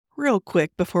real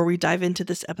quick before we dive into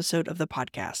this episode of the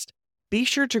podcast. Be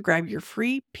sure to grab your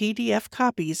free PDF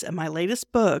copies of my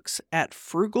latest books at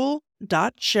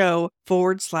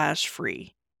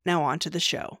frugal.show/free. Now on to the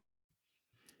show.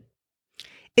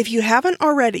 If you haven't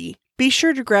already, be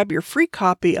sure to grab your free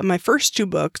copy of my first two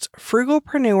books,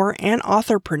 Frugalpreneur and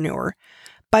Authorpreneur,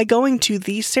 by going to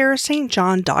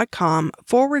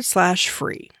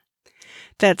thesarahstjohn.com/free.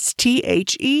 That's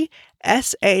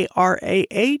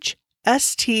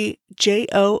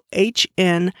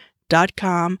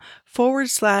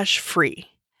THESARAHSTJOHN.com/free.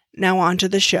 Now on to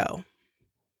the show.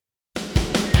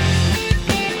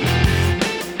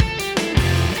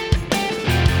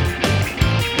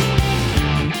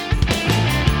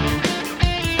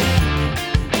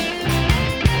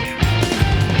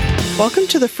 Welcome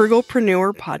to the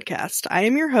Frugalpreneur podcast. I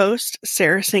am your host,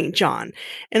 Sarah St. John,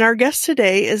 and our guest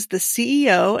today is the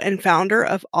CEO and founder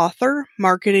of Author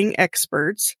Marketing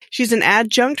Experts. She's an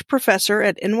adjunct professor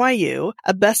at NYU,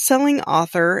 a best-selling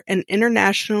author, an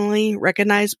internationally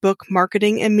recognized book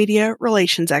marketing and media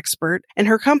relations expert, and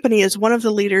her company is one of the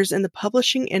leaders in the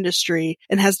publishing industry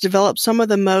and has developed some of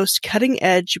the most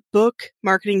cutting-edge book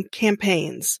marketing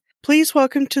campaigns. Please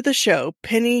welcome to the show,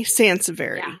 Penny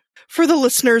Sansevieri. Yeah. For the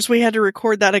listeners, we had to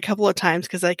record that a couple of times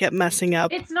because I kept messing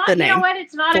up. It's not, the name. You know what?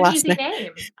 It's not an easy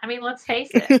name. I mean, let's face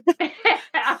it.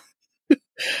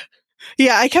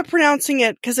 Yeah, I kept pronouncing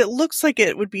it because it looks like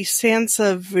it would be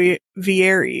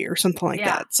Sansevieri or something like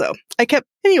that. So I kept,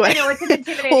 anyway. I know, it's an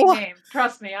intimidating name.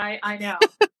 Trust me, I know.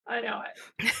 I know it.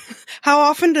 How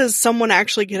often does someone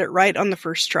actually get it right on the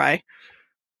first try?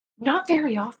 Not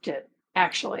very often,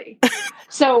 actually.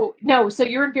 So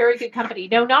you're in very good company.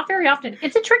 No, not very often.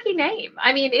 It's a tricky name.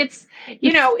 I mean, it's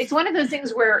one of those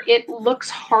things where it looks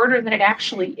harder than it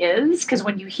actually is, because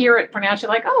when you hear it pronounced,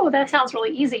 you're like, oh, that sounds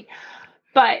really easy.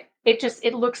 But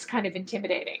it looks kind of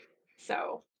intimidating.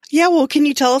 So. Yeah, well, can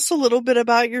you tell us a little bit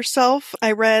about yourself?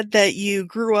 I read that you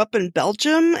grew up in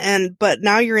Belgium, but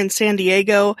now you're in San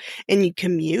Diego and you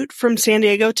commute from San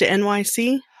Diego to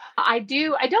NYC? I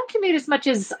do. I don't commute as much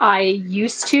as I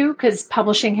used to because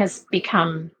publishing is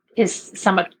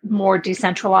somewhat more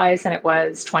decentralized than it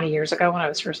was 20 years ago when I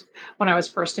was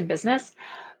first in business.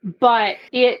 But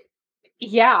San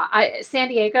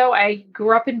Diego, I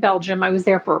grew up in Belgium. I was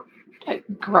there for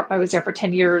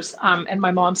 10 years. And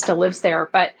my mom still lives there,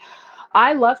 but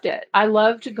I loved it. I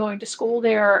loved going to school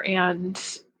there and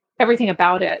everything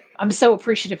about it. I'm so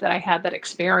appreciative that I had that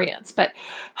experience, but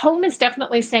home is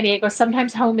definitely San Diego.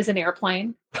 Sometimes home is an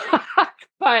airplane,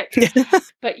 but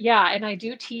yeah. And I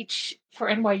do teach for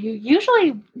NYU.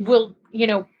 Usually they'll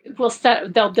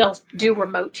do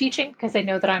remote teaching because they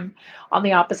know that I'm on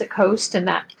the opposite coast and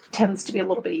that tends to be a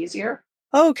little bit easier.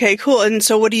 Okay, cool. And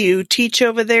so what do you teach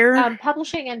over there?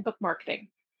 Publishing and book marketing.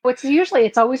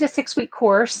 It's always a 6-week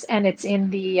course and it's in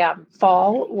the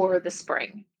fall or the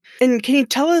spring. And can you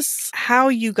tell us how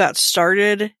you got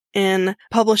started in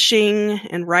publishing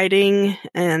and writing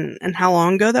and how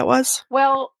long ago that was?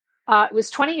 Well, it was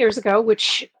 20 years ago,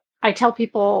 which I tell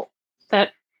people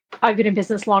that I've been in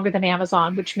business longer than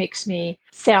Amazon, which makes me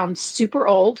sound super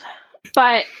old.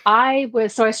 But I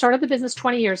started the business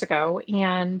 20 years ago,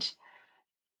 and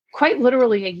quite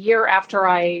literally a year after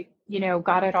I,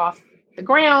 got it off the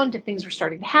ground and things were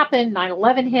starting to happen,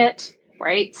 9/11 hit,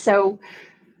 right? So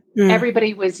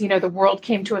everybody was, the world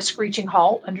came to a screeching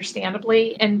halt,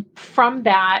 understandably. And from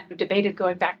that, debated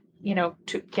going back, to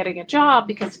getting a job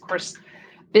because, of course,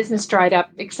 business dried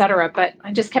up, et cetera. But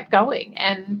I just kept going.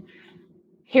 And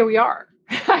here we are.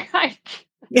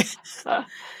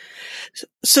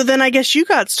 So then I guess you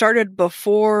got started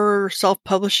before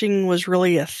self-publishing was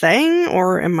really a thing,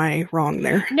 or am I wrong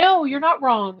there? No, you're not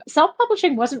wrong.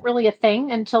 Self-publishing wasn't really a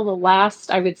thing until the last,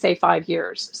 I would say, 5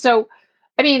 years. So,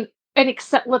 I mean,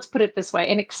 let's put it this way,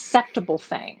 an acceptable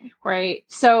thing, right?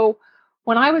 So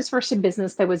when I was first in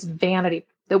business, there was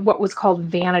what was called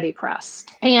Vanity Press.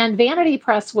 And Vanity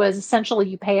Press was essentially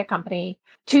you pay a company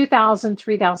 $2,000,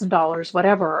 $3,000,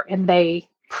 whatever, and they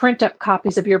print up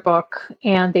copies of your book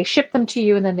and they ship them to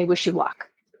you and then they wish you luck.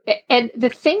 And the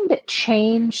thing that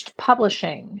changed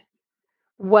publishing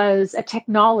was a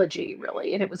technology,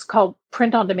 really, and it was called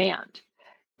print on demand.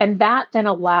 And that then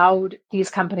allowed these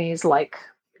companies like,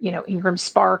 Ingram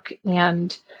Spark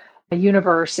and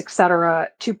Universe, et cetera,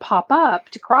 to crop up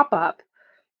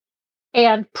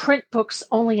and print books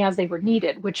only as they were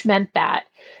needed, which meant that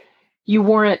you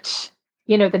weren't,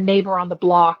 the neighbor on the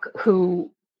block who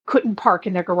couldn't park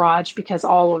in their garage because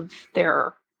all of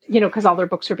their, because all their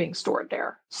books were being stored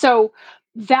there. So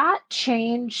that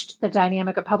changed the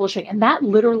dynamic of publishing. And that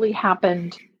literally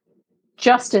happened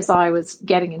just as I was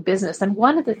getting in business. And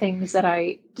one of the things that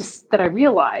I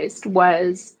realized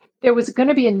was there was going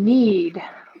to be a need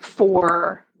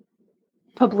for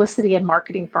publicity and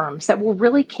marketing firms that were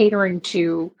really catering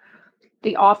to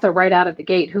the author right out of the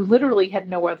gate, who literally had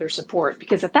no other support.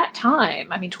 Because at that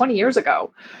time, I mean, 20 years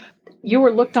ago, you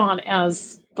were looked on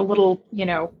as the little,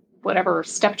 whatever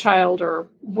stepchild or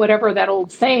whatever that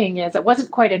old saying is. It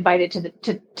wasn't quite invited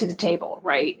to the table,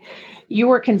 right?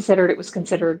 It was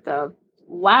considered the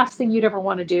last thing you'd ever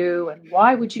want to do, and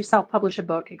why would you self-publish a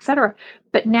book, etc.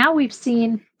 But now we've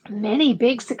seen many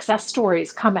big success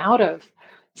stories come out of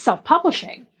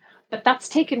self-publishing, but that's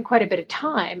taken quite a bit of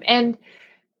time. And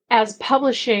as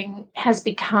publishing has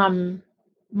become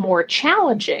more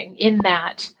challenging in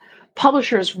that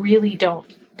publishers really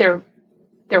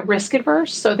they're risk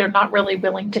adverse, so they're not really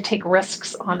willing to take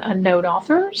risks on unknown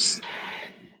authors.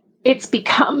 It's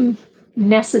become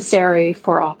necessary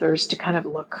for authors to kind of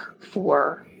look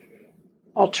for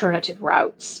alternative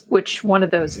routes, which one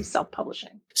of those is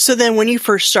self-publishing. So then when you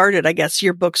first started, I guess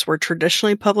your books were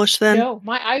traditionally published then? No,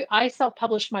 I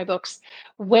self-published my books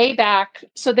way back.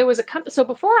 So there was a company, so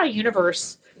before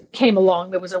iUniverse came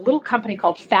along, there was a little company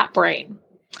called Fat Brain.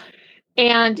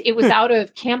 And it was out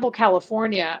of Campbell,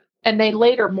 California. And they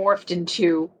later morphed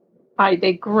into,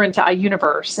 they grew into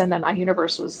iUniverse, and then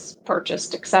iUniverse was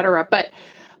purchased, et cetera. But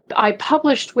I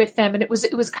published with them, and it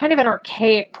was kind of an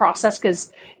archaic process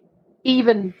because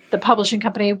even the publishing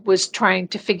company was trying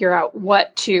to figure out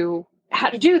how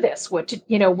to do this,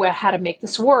 how to make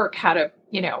this work,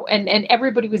 and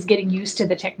everybody was getting used to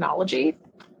the technology.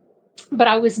 But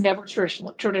I was never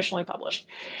traditionally published.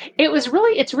 It's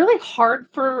really hard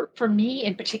for me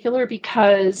in particular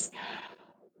because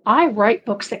I write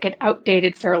books that get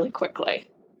outdated fairly quickly,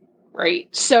 right?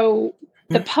 So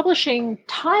the publishing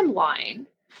timeline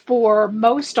for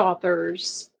most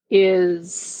authors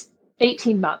is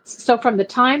 18 months. So from the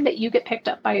time that you get picked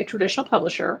up by a traditional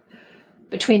publisher,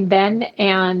 between then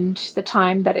and the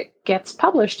time that it gets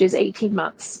published is 18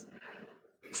 months.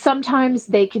 Sometimes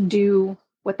they can do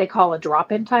what they call a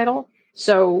drop-in title.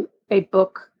 So a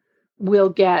book will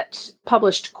get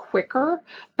published quicker,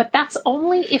 but that's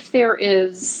only if there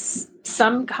is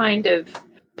some kind of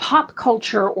pop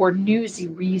culture or newsy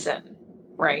reason,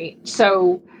 right?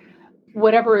 So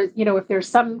whatever, if there's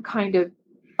some kind of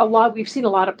we've seen a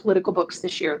lot of political books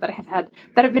this year that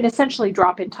have been essentially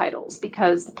drop-in titles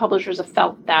because the publishers have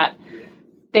felt that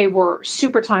they were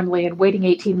super timely, and waiting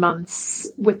 18 months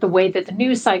with the way that the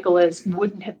news cycle is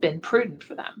wouldn't have been prudent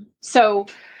for them. So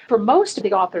for most of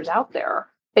the authors out there,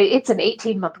 it's an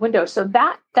 18-month window. So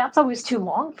that's always too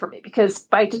long for me because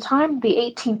by the time the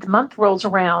 18th month rolls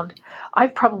around,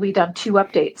 I've probably done 2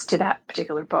 updates to that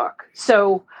particular book.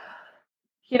 So,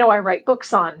 I write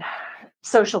books on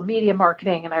social media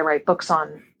marketing, and I write books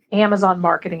on Amazon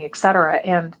marketing, et cetera.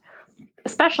 And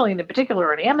especially in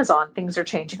particular in Amazon, things are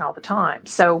changing all the time.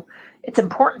 So it's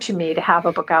important to me to have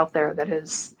a book out there that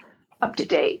is up to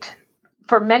date.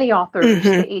 For many authors,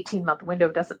 the 18-month window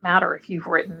doesn't matter if you've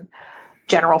written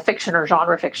general fiction or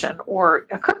genre fiction or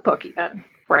a cookbook even,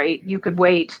 right? You could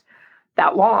wait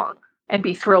that long and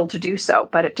be thrilled to do so,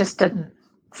 but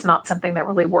it's not something that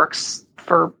really works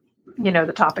for,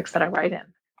 the topics that I write in.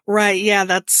 Right. Yeah.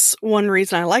 That's one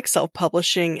reason I like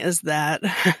self-publishing is that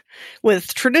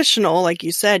with traditional, like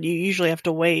you said, you usually have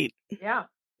to wait,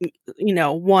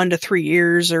 1 to 3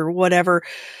 years or whatever.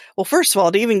 Well, first of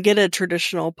all, to even get a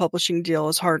traditional publishing deal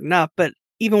is hard enough, but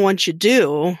even once you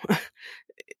do,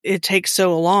 it takes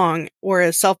so long.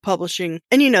 Whereas self-publishing,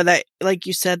 and that, like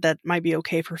you said, that might be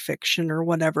okay for fiction or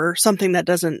whatever, something that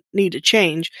doesn't need to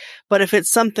change. But if it's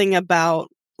something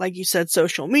about, like you said,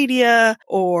 social media,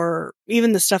 or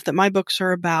even the stuff that my books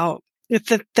are about, if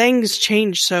the things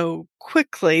change so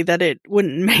quickly that it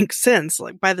wouldn't make sense,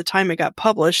 like by the time it got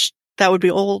published, that would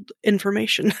be old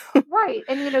information. Right.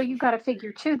 And, you've got to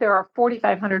figure too, there are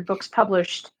 4,500 books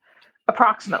published,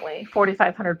 approximately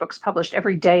 4,500 books published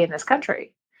every day in this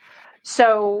country.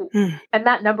 So, and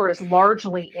that number is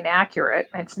largely inaccurate.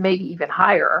 It's maybe even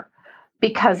higher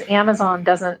because Amazon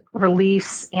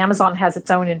has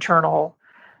its own internal,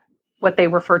 what they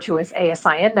refer to as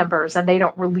ASIN numbers, and they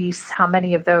don't release how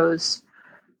many of those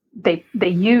they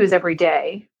use every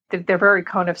day. They're very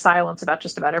cone of silence about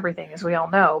just about everything, as we all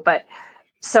know. But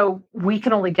so we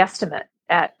can only guesstimate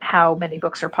at how many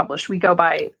books are published. We go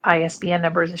by ISBN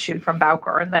numbers issued from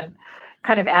Bowker and then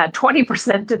kind of add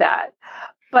 20% to that.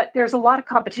 But there's a lot of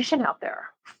competition out there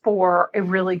for a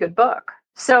really good book.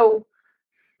 So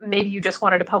maybe you just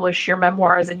wanted to publish your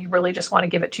memoirs and you really just want to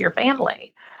give it to your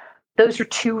family. Those are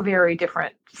 2 very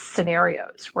different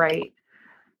scenarios, right?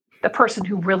 the person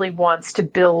who really wants to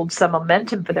build some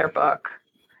momentum for their book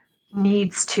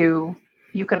needs to,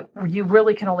 you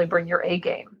really can only bring your A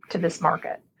game to this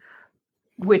market,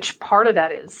 which part of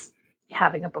that is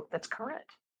having a book that's current.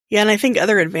 Yeah, and I think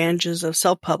other advantages of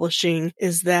self-publishing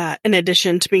is that, in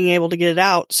addition to being able to get it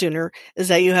out sooner, is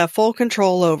that you have full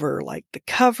control over like the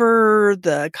cover,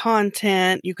 the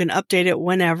content, you can update it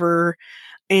whenever.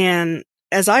 And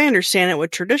as I understand it,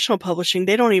 with traditional publishing,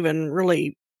 they don't even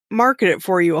really market it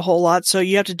for you a whole lot, so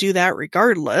you have to do that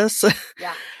regardless.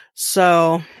 Yeah.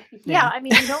 So, yeah, I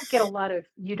mean, you don't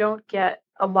get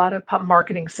a lot of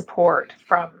marketing support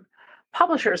from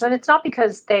publishers, and it's not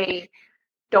because they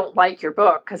don't like your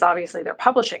book, because obviously they're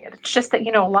publishing it. It's just that,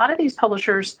 a lot of these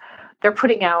publishers, they're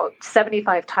putting out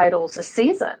 75 titles a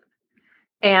season,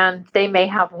 and they may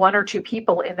have one or two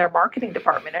people in their marketing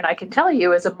department. And I can tell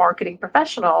you, as a marketing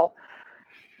professional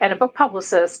and a book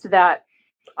publicist, that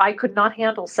I could not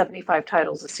handle 75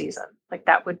 titles a season. Like,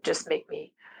 that would just make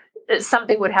me,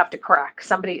 something would have to crack.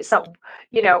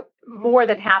 More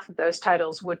than half of those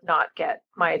titles would not get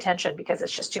my attention because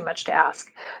it's just too much to ask.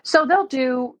 So they'll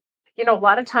do, a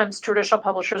lot of times traditional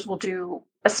publishers will do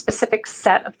a specific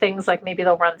set of things, like maybe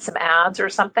they'll run some ads or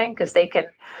something, because they can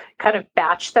kind of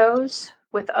batch those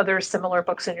with other similar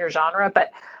books in your genre.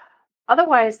 But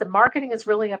otherwise, the marketing is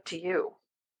really up to you.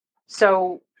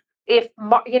 So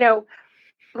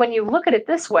when you look at it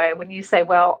this way, when you say,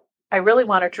 well, I really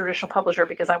want a traditional publisher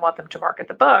because I want them to market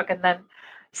the book, and then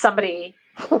somebody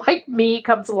like me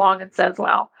comes along and says,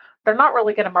 well, they're not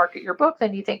really going to market your book,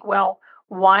 then you think, well,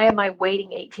 why am I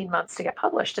waiting 18 months to get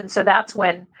published? And so that's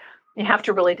when you have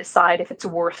to really decide if it's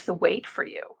worth the wait for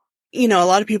you. A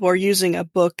lot of people are using a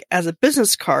book as a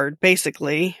business card,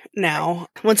 basically, now.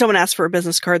 Right. When someone asks for a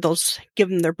business card, they'll just give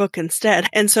them their book instead.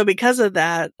 And so because of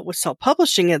that, with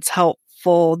self-publishing, it's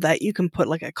helpful that you can put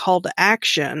like a call to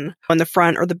action on the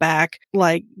front or the back,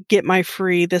 like get my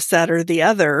free this, that, or the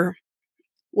other.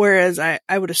 Whereas I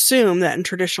would assume that in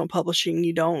traditional publishing,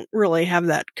 you don't really have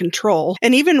that control.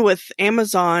 And even with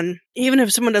Amazon, even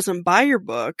if someone doesn't buy your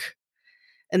book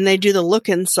and they do the look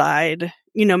inside,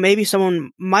 maybe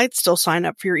someone might still sign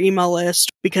up for your email list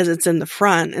because it's in the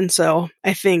front. And so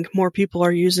I think more people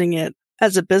are using it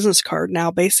as a business card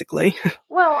now, basically.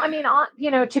 Well, I mean,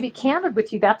 to be candid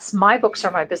with you, my books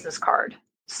are my business card.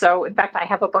 So in fact, I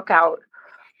have a book out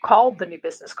called The New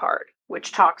Business Card,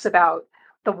 which talks about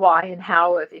the why and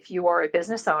how of, if you are a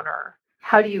business owner,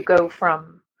 how do you go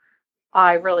from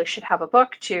I really should have a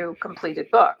book to completed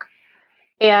book?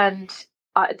 And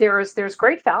there's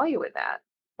great value in that,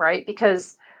 right?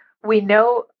 Because we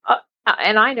know,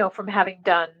 and I know from having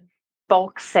done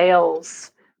bulk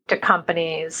sales to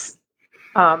companies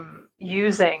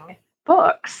using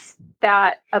books,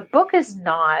 that a book is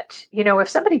not, if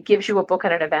somebody gives you a book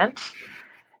at an event,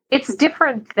 it's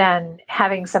different than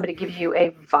having somebody give you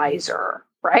a visor,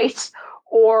 right?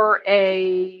 Or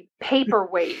a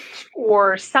paperweight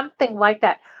or something like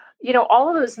that. All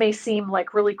of those may seem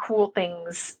like really cool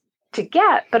things to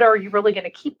get, but are you really going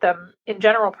to keep them? In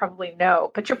general, probably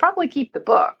no, but you'll probably keep the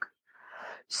book.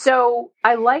 So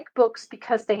I like books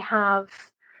because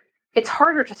it's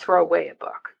harder to throw away a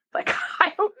book. Like,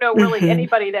 I don't know really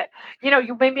anybody that,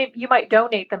 you might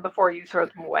donate them before you throw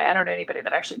them away. I don't know anybody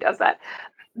that actually does that,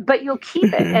 but you'll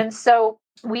keep it. And so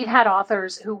we've had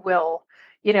authors who will,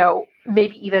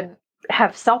 maybe even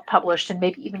have self-published and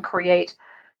maybe even create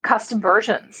custom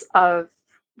versions of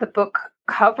the book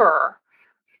cover,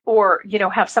 or,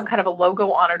 have some kind of a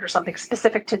logo on it or something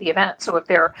specific to the event. So if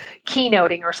they're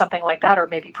keynoting or something like that, or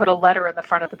maybe put a letter in the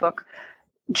front of the book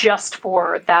just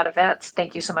for that event.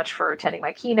 Thank you so much for attending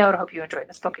my keynote. I hope you enjoyed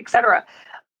this book, etc.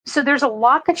 So there's a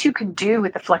lot that you can do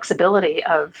with the flexibility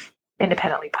of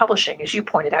independently publishing. As you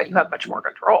pointed out, you have much more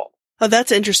control. Oh,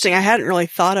 that's interesting. I hadn't really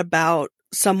thought about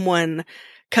someone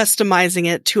customizing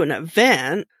it to an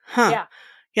event. Huh.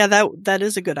 Yeah, that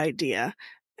is a good idea.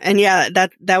 And yeah,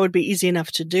 that would be easy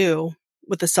enough to do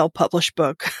with a self-published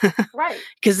book. Right.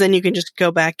 Because then you can just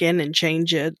go back in and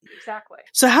change it. Exactly.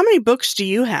 So how many books do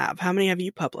you have? How many have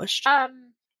you published?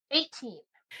 18.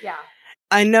 Yeah.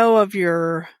 I know of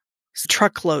your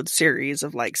truckload series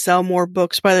of like sell more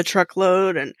books by the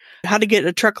truckload and how to get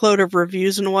a truckload of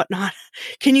reviews and whatnot.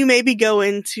 Can you maybe go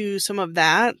into some of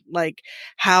that? Like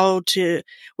how to,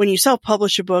 when you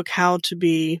self-publish a book, how to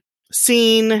be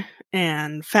seen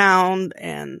and found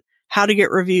and how to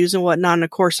get reviews and whatnot. And of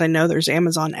course, I know there's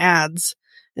Amazon ads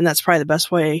and that's probably the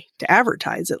best way to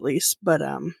advertise at least. But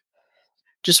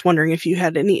just wondering if you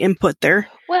had any input there.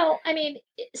 Well, I mean,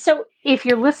 so if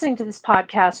you're listening to this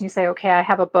podcast and you say, okay, I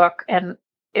have a book and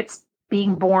it's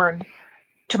being born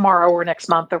tomorrow or next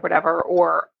month or whatever,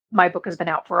 or my book has been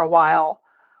out for a while,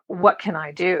 what can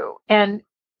I do? And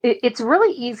it's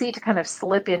really easy to kind of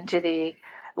slip into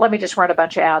let me just run a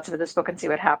bunch of ads for this book and see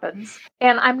what happens.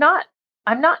 And I'm not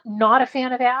a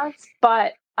fan of ads,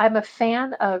 but I'm a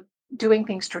fan of doing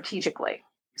things strategically.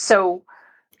 So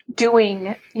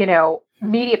doing,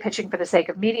 media pitching for the sake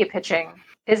of media pitching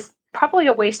is probably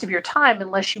a waste of your time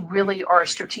unless you really are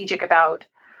strategic about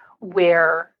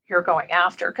where you're going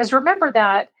after. Because remember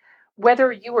that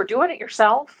whether you are doing it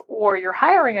yourself or you're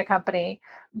hiring a company,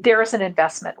 there is an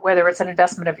investment, whether it's an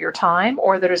investment of your time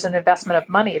or there's an investment of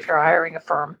money if you're hiring a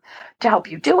firm to help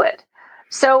you do it.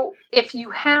 So if you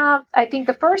have, I think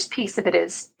the first piece of it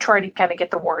is trying to kind of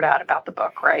get the word out about the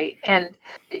book, right? And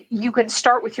you can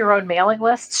start with your own mailing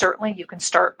list. Certainly you can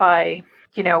start by,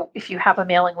 if you have a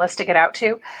mailing list to get out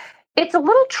to. It's a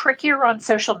little trickier on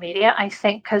social media, I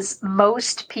think, because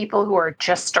most people who are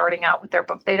just starting out with their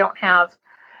book,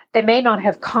 they may not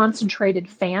have concentrated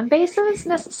fan bases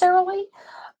necessarily.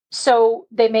 So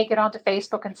they may get onto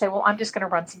Facebook and say, well, I'm just going to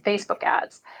run some Facebook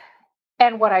ads.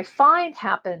 And what I find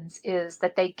happens is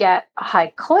that they get a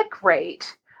high click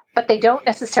rate, but they don't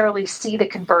necessarily see the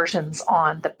conversions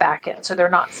on the back end. So they're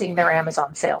not seeing their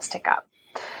Amazon sales tick up.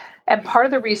 And part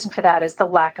of the reason for that is the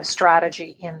lack of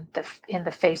strategy in the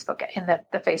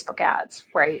Facebook ads,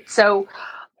 right? So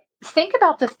think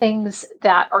about the things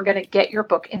that are going to get your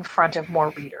book in front of more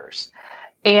readers.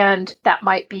 And that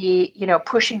might be,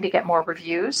 pushing to get more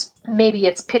reviews. Maybe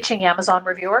it's pitching Amazon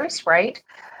reviewers, right?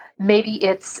 Maybe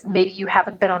you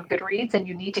haven't been on Goodreads and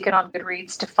you need to get on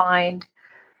Goodreads to find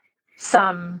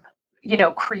some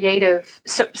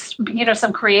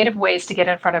some creative ways to get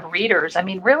in front of readers. I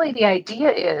mean, really the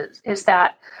idea is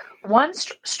that one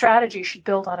strategy should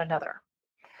build on another.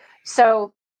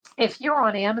 So if you're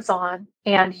on Amazon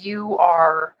and you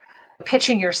are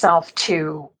pitching yourself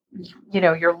to,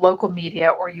 your local media,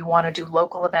 or you want to do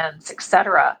local events,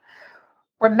 etc.,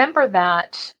 remember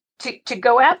that to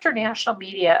go after national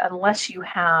media, unless you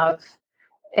have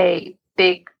a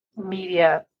big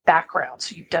media background,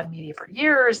 so you've done media for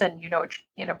years and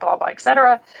blah blah,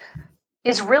 etc.,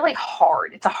 is really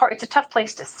hard. It's a tough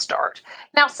place to start.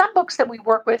 Now, some books that we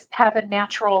work with have a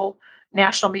natural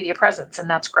national media presence, and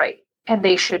that's great, and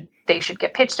they should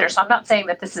get pitched there. So I'm not saying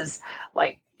that this is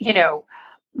like,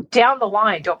 down the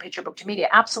line, don't pitch your book to media.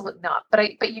 Absolutely not.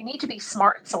 But you need to be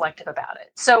smart and selective about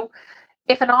it. So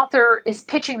if an author is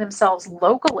pitching themselves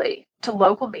locally to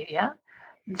local media,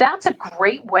 that's a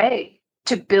great way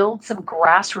to build some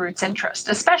grassroots interest,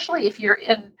 especially if you're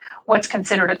in what's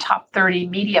considered a top 30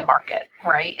 media market,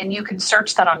 right? And you can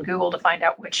search that on Google to find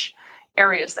out which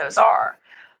areas those are.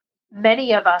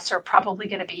 Many of us are probably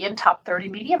going to be in top 30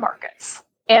 media markets.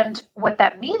 And what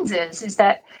that means is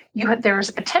that there's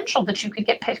a potential that you could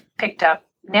get picked up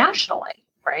nationally,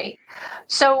 right?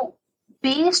 So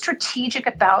be strategic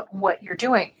about what you're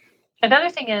doing. Another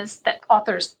thing is that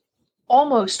authors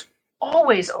almost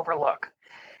always overlook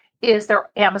is their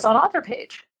Amazon author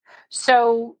page.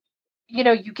 So,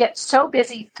 you get so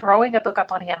busy throwing a book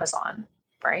up on Amazon,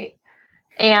 right?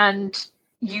 And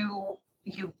you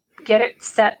get it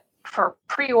set for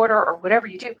pre-order or whatever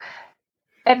you do.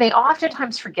 And they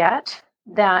oftentimes forget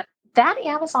that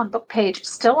Amazon book page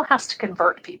still has to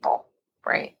convert people,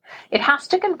 right? It has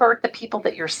to convert the people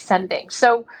that you're sending.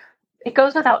 So it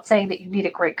goes without saying that you need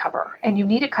a great cover, and you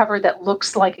need a cover that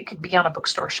looks like it could be on a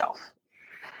bookstore shelf.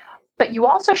 But you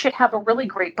also should have a really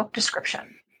great book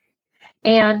description.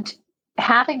 And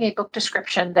having a book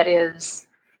description that is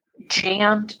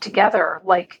jammed together,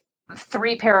 like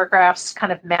 3 paragraphs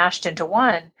kind of mashed into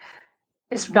one,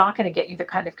 is not going to get you the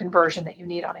kind of conversion that you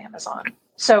need on Amazon.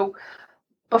 So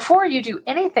before you do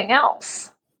anything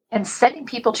else and sending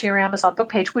people to your Amazon book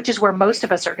page, which is where most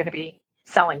of us are going to be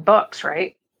selling books,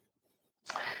 right?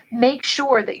 Make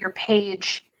sure that your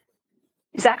page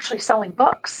is actually selling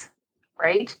books,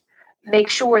 right? Make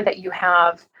sure that you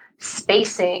have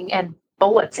spacing and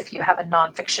bullets if you have a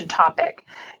nonfiction topic,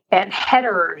 and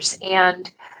headers,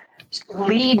 and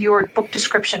lead your book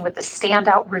description with a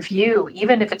standout review,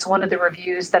 even if it's one of the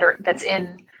reviews that's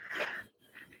in,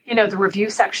 the review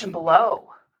section below.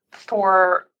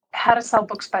 For how to sell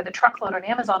books by the truckload on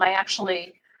Amazon, I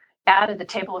actually added the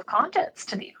table of contents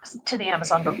to the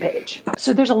Amazon book page.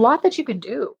 So there's a lot that you can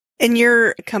do. And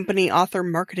your company, Author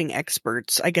Marketing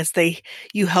Experts, I guess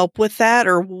you help with that,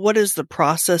 or what is the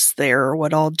process there? Or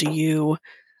what all do you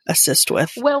assist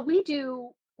with? Well, we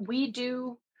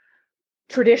do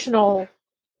traditional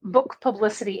book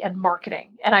publicity and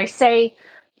marketing. And I say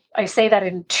that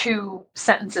in 2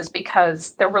 sentences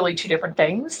because they're really 2 different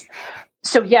things.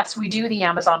 So yes, we do the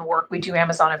Amazon work. We do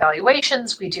Amazon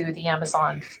evaluations. We do the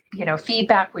Amazon,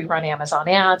 feedback. We run Amazon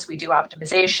ads. We do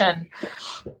optimization.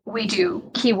 We do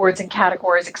keywords and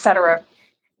categories, etc.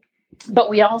 But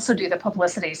we also do the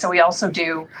publicity. So we also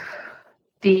do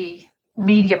the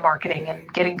media marketing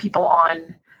and getting people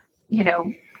on,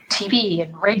 TV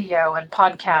and radio and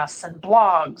podcasts and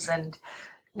blogs and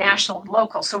national and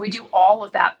local. So we do all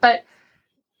of that. But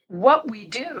what we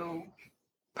do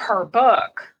per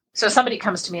book, so somebody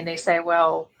comes to me and they say,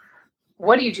 well,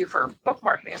 what do you do for book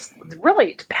marketing?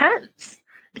 It depends.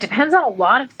 It depends on a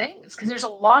lot of things because there's a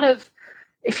lot of,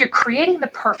 if you're creating the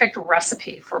perfect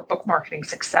recipe for book marketing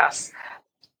success,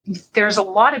 there's a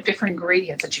lot of different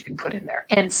ingredients that you can put in there.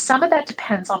 And some of that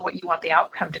depends on what you want the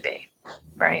outcome to be,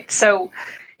 right? So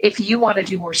if you want to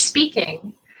do more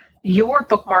speaking, your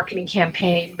book marketing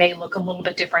campaign may look a little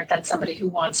bit different than somebody who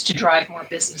wants to drive more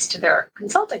business to their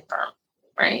consulting firm,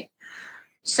 right?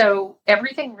 So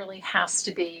everything really has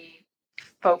to be,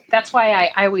 that's why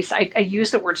I always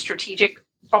use the word strategic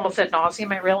almost ad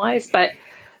nauseum, I realize, but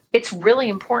it's really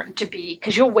important to be,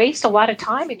 because you'll waste a lot of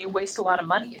time and you waste a lot of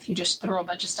money if you just throw a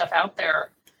bunch of stuff out there.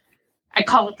 I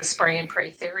call it the spray and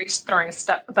pray theory, throwing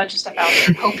a bunch of stuff out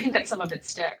there, hoping that some of it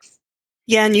sticks.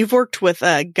 Yeah, and you've worked with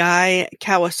Guy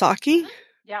Kawasaki.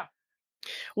 Yeah.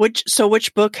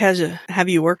 Which book have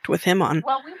you worked with him on?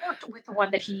 Well, we worked with the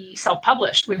one that he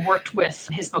self-published. We worked with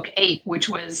his book 8, which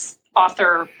was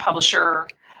author, publisher,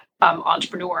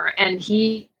 entrepreneur, and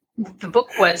the book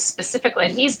was specifically,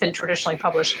 and he's been traditionally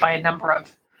published by a number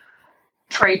of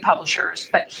trade publishers,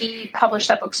 but he published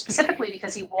that book specifically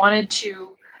because he wanted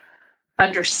to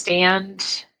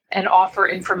understand and offer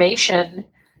information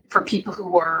for people who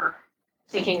were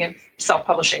thinking of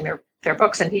self-publishing their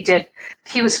books. And he did.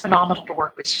 He was phenomenal to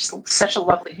work with, just such a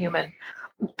lovely human.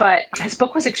 But his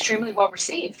book was extremely well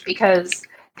received because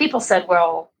people said,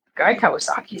 well, Guy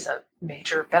Kawasaki's a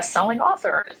major best-selling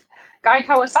author. If Guy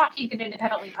Kawasaki can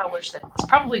independently publish, then it's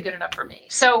probably good enough for me.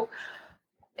 So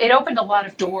it opened a lot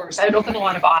of doors. It opened a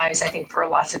lot of eyes, I think, for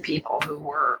lots of people who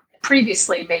were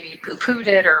previously maybe poo-pooed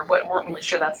it or weren't really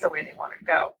sure that's the way they wanted to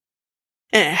go.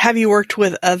 Have you worked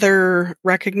with other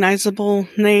recognizable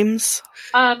names?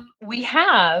 We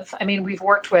have. I mean, we've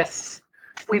worked with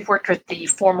the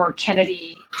former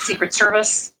Kennedy Secret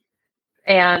Service,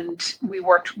 and we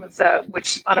worked with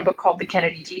on a book called The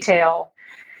Kennedy Detail,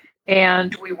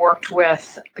 and we worked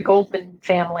with the Goldman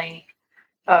family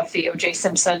of the O.J.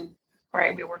 Simpson.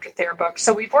 Right, we worked with their book.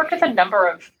 So we've worked with a number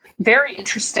of very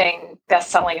interesting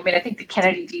best-selling. I mean, I think The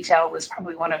Kennedy Detail was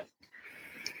probably one of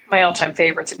my all-time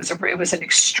favorites. It was an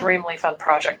extremely fun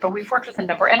project. But we've worked with a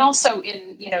number, and also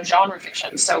in genre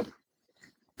fiction, so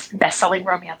best-selling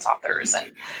romance authors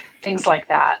and things like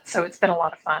that. So it's been a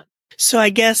lot of fun. So I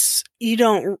guess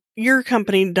your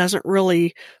company doesn't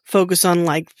really focus on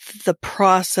like the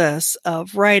process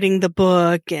of writing the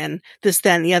book and this,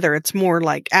 that, and the other. It's more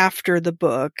like after the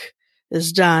book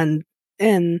is done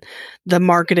and the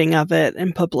marketing of it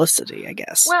and publicity, I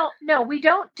guess. Well, no, we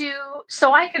don't do.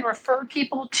 So I can refer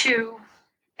people to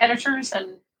editors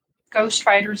and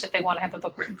ghostwriters if they want to have a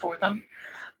book written for them.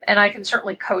 And I can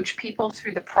certainly coach people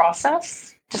through the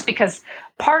process, just because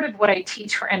part of what I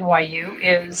teach for NYU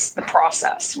is the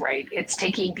process, right? It's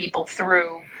taking people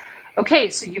through, okay,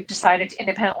 so you've decided to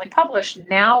independently publish,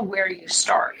 now where do you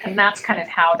start? And that's kind of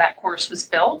how that course was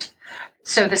built.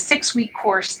 So the 6-week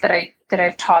course that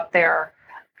I've taught there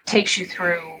takes you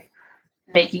through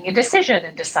making a decision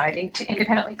and deciding to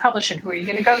independently publish and who are you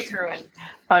going to go through and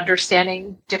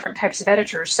understanding different types of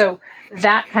editors. So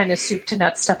that kind of soup to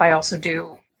nuts stuff I also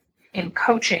do in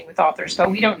coaching with authors, but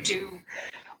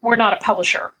we're not a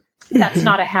publisher. That's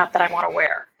not a hat that I want to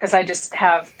wear because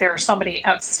there are so many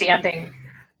outstanding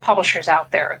publishers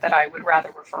out there that I would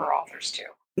rather refer authors to.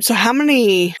 So how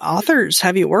many authors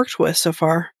have you worked with so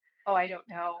far? Oh, I don't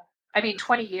know. I mean,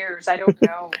 20 years. I don't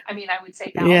know. I mean, I would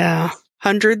say thousands. Yeah.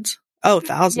 Hundreds? Oh,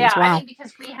 thousands. Yeah, wow. I think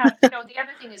because we have, the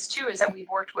other thing is that we've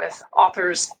worked with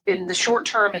authors in the short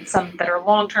term and some that are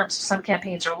long term. So some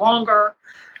campaigns are longer.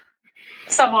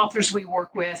 Some authors we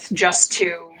work with just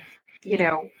to,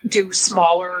 do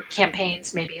smaller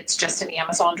campaigns. Maybe it's just an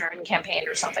Amazon driven campaign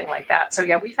or something like that. So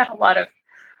yeah, we've had a lot of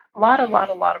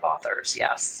authors.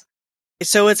 Yes.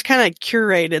 So it's kind of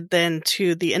curated then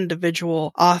to the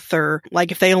individual author.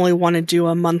 Like if they only want to do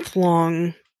a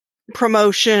month-long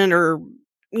promotion or,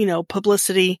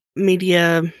 publicity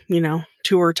media,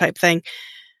 tour type thing,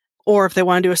 or if they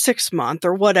want to do a 6-month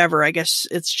or whatever, I guess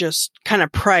it's just kind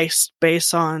of priced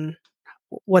based on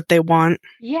what they want.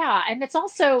 Yeah. And it's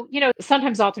also,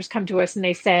 sometimes authors come to us and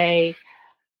they say,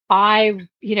 I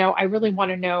really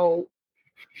want to know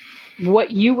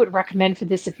what you would recommend for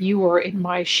this if you were in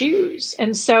my shoes.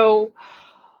 And so,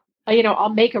 I'll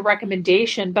make a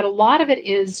recommendation, but a lot of it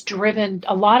is driven,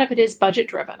 a lot of it is budget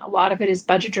driven, a lot of it is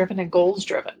budget driven and goals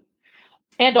driven.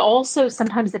 And also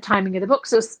sometimes the timing of the book.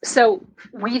 So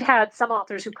we've had some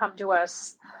authors who come to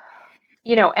us,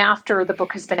 after the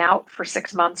book has been out for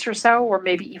 6 months or so, or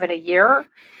maybe even a year.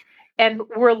 And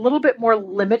we're a little bit more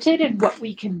limited in what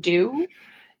we can do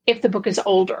if the book is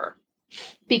older,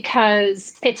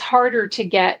 because it's harder to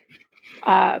get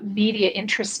media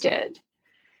interested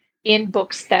in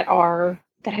books that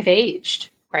have aged,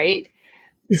 right?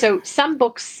 So some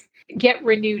books get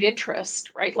renewed interest,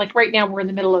 right? Like right now we're in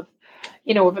the middle of,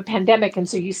 of a pandemic. And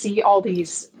so you see all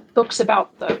these books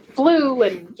about the flu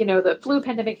and, the flu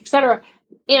pandemic, et cetera.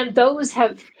 And those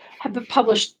have been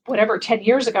published, 10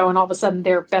 years ago, and all of a sudden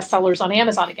they're bestsellers on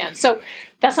Amazon again. So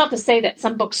that's not to say that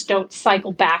some books don't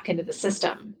cycle back into the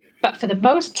system. But for the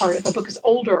most part, if a book is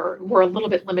older, we're a little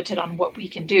bit limited on what we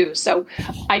can do. So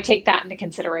I take that into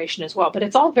consideration as well. But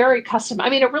it's all very custom.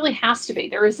 I mean, it really has to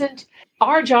be.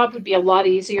 Our job would be a lot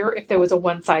easier if there was a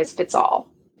one size fits all,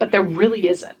 but there really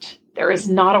isn't. There is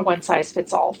not a one size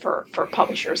fits all for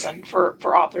publishers and for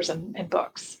authors and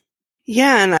books.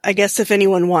 Yeah, and I guess if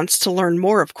anyone wants to learn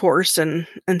more, of course, and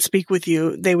speak with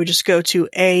you, they would just go to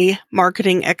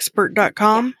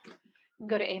amarketingexpert.com. Yeah.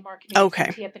 Go to amarketing. Okay.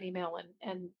 Tee up an email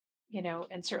and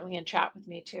certainly in chat with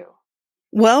me too.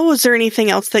 Well, was there anything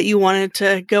else that you wanted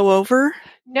to go over?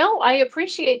 No, I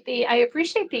appreciate the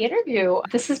interview.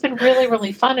 This has been really,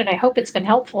 really fun, and I hope it's been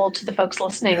helpful to the folks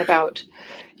listening about,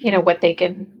 what they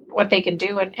can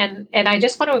do. And I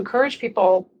just want to encourage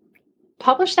people,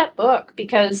 publish that book,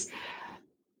 because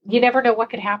you never know what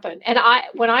could happen. And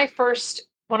when I published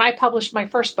my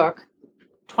first book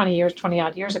 20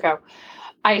 odd years ago,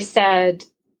 I said,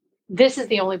 this is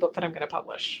the only book that I'm going to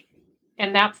publish.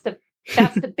 And that's the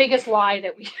biggest lie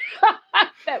that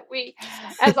we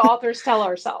as authors tell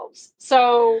ourselves.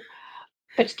 So,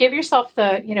 but give yourself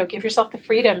the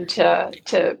freedom to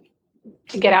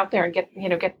get out there and get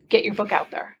your book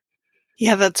out there.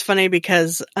 Yeah, that's funny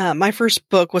because my first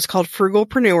book was called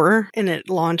Frugalpreneur, and it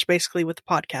launched basically with the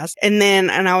podcast. And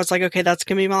I was like, okay, that's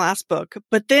going to be my last book.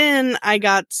 But then I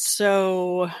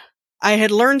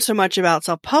had learned so much about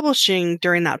self-publishing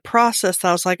during that process that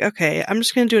I was like, okay, I'm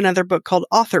just going to do another book called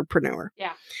Authorpreneur.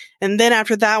 Yeah. And then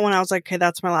after that one, I was like, okay,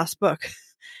 that's my last book.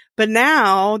 But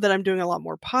now that I'm doing a lot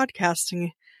more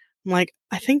podcasting, I'm like,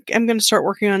 I think I'm going to start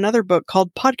working on another book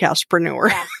called Podcastpreneur.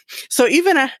 Yeah. So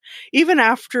even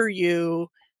after you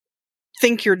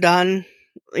think you're done,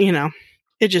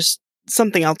 it just,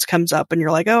 something else comes up and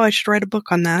you're like, oh, I should write a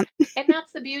book on that. And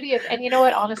that's the beauty of, and you know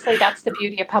what, honestly, that's the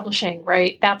beauty of publishing,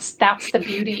 right? That's the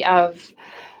beauty of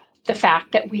the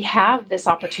fact that we have this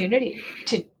opportunity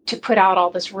to put out all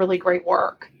this really great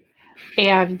work.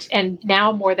 And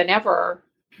now more than ever,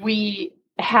 we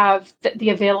have the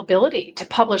availability to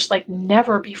publish like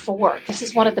never before. This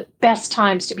is one of the best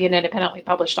times to be an independently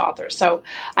published author. So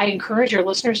I encourage your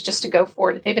listeners just to go for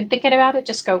it. If they've been thinking about it,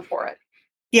 just go for it.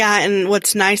 Yeah, and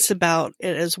what's nice about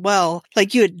it as well,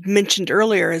 like you had mentioned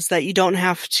earlier, is that you don't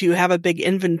have to have a big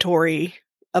inventory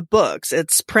of books.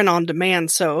 It's print on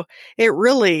demand. So it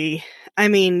really,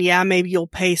 maybe you'll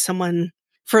pay someone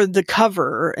for the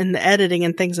cover and the editing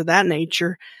and things of that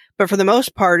nature. But for the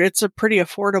most part, it's a pretty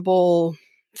affordable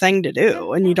thing to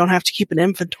do, and you don't have to keep an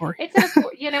inventory. It's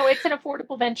an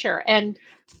affordable venture. And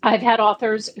I've had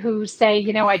authors who say,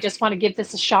 I just want to give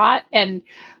this a shot, and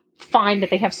find that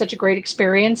they have such a great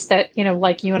experience that,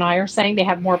 like you and I are saying, they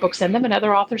have more books in them. And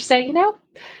other authors say,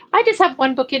 I just have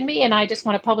one book in me and I just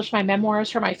want to publish my memoirs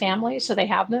for my family. So they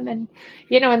have them, and,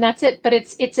 and that's it. But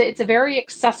it's a very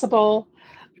accessible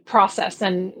process.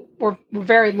 And we're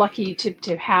very lucky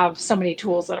to have so many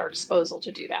tools at our disposal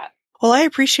to do that. Well, I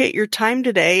appreciate your time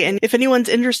today. And if anyone's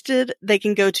interested, they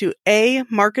can go to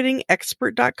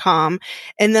amarketingexpert.com.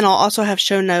 And then I'll also have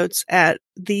show notes at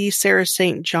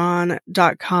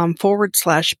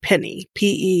thesarahstjohn.com/penny,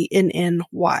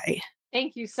 PENNY.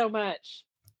 Thank you so much.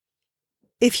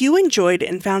 If you enjoyed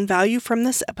and found value from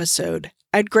this episode,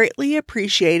 I'd greatly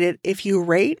appreciate it if you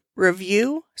rate,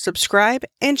 review, subscribe,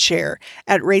 and share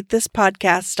at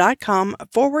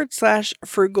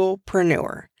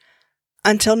ratethispodcast.com/frugalpreneur.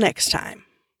 Until next time.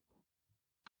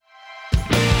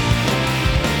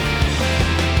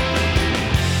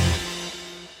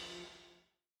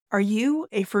 Are you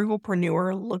a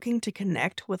frugalpreneur looking to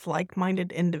connect with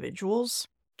like-minded individuals?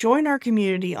 Join our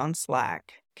community on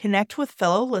Slack, connect with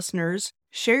fellow listeners,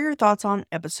 share your thoughts on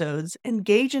episodes,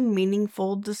 engage in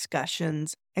meaningful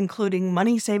discussions, including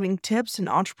money-saving tips and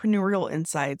entrepreneurial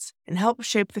insights, and help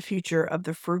shape the future of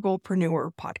the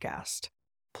Frugalpreneur podcast.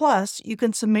 Plus, you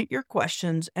can submit your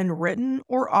questions in written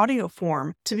or audio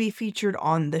form to be featured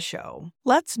on the show.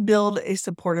 Let's build a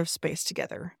supportive space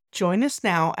together. Join us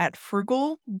now at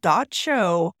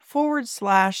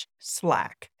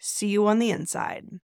frugal.show/Slack. See you on the inside.